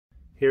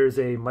here's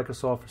a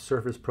Microsoft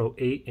Surface Pro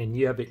 8 and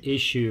you have an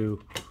issue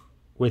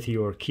with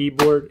your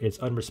keyboard, it's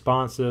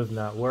unresponsive,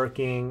 not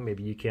working,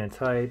 maybe you can't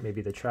type,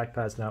 maybe the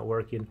trackpad's not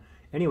working.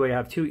 Anyway, I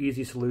have two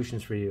easy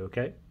solutions for you,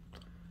 okay?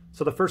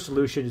 So the first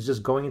solution is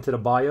just going into the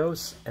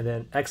BIOS and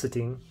then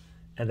exiting,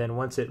 and then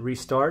once it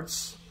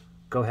restarts,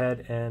 go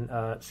ahead and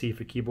see if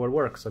your keyboard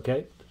works,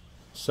 okay?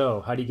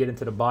 So how do you get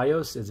into the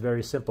BIOS? It's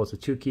very simple. It's a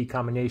two-key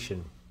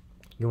combination.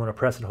 You want to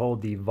press and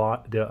hold the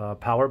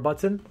power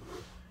button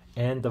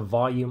and the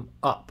volume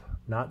up,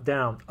 not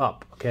down,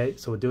 up, okay?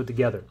 So we'll do it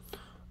together.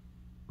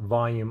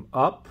 Volume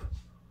up,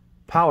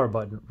 power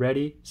button,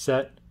 ready,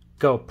 set,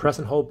 go. Press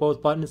and hold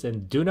both buttons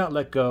and do not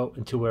let go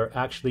until we're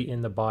actually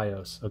in the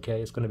BIOS,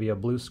 okay? It's going to be a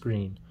blue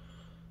screen.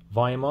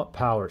 Volume up,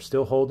 power,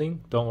 still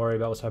holding. Don't worry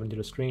about what's happening to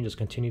the screen. Just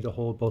continue to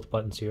hold both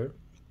buttons here.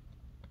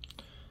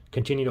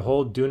 Continue to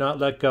hold, do not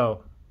let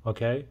go,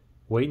 okay?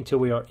 Wait until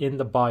we are in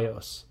the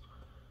BIOS.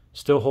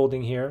 Still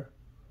holding here.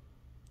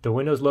 The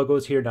Windows logo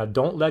is here. Now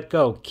don't let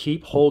go,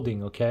 keep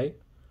holding, okay?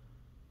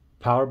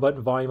 Power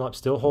button, volume up,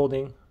 still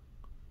holding.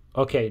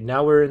 Okay,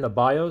 now we're in the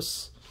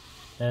BIOS,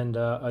 and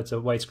it's a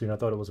white screen. I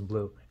thought it was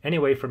blue.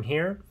 Anyway, from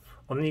here,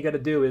 all you got to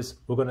do is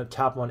we're going to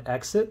tap on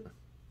exit,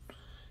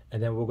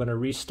 and then we're going to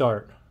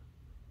restart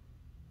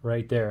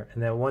right there.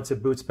 And then once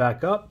it boots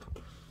back up,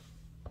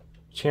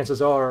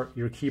 chances are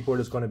your keyboard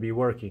is going to be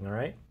working, all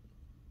right?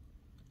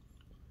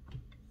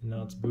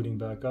 Now it's booting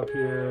back up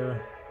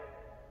here.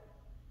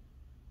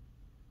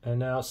 And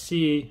now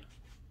see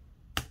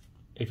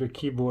if your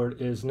keyboard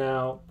is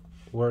now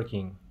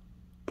working.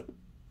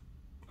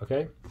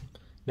 Okay?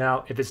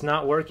 Now, if it's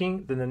not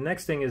working, then the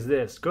next thing is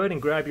this. Go ahead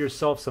and grab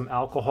yourself some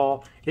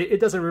alcohol. It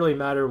doesn't really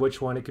matter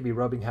which one. It could be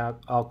rubbing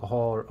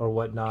alcohol or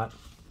whatnot.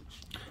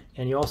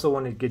 And you also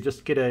want to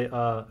just get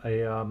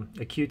a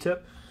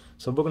Q-tip.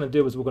 So what we're going to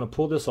do is we're going to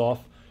pull this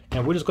off,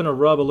 and we're just going to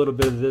rub a little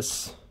bit of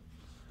this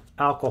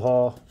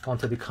alcohol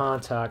onto the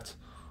contact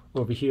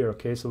over here,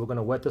 okay? So we're going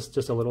to wet this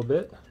just a little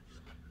bit,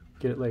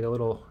 get it like a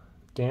little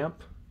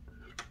damp,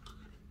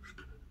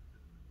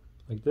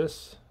 like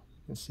this.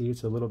 You can see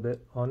it's a little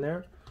bit on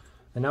there.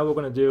 And now what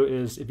we're going to do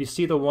is, if you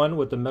see the one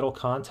with the metal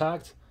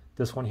contact,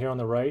 this one here on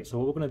the right, so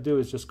what we're going to do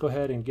is just go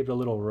ahead and give it a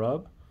little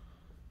rub,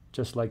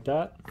 just like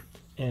that.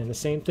 And the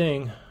same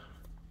thing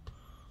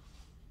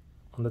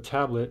on the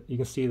tablet, you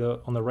can see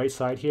on the right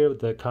side here with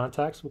the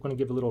contacts, we're going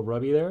to give a little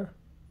rubby there.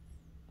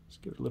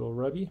 Just give it a little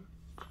rubby.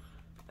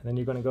 And then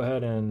you're going to go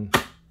ahead and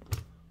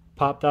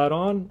pop that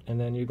on, and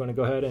then you're going to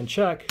go ahead and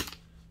check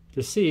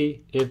to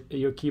see if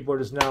your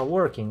keyboard is now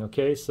working,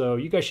 okay? So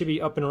you guys should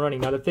be up and running.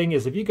 Now the thing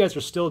is, if you guys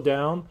are still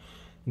down,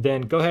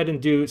 then go ahead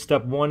and do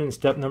step 1 and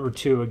step number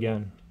 2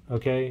 again,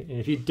 okay? And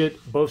if you did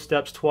both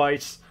steps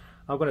twice,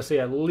 I'm going to say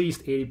at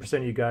least 80%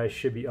 of you guys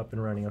should be up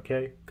and running,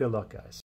 okay? Good luck, guys.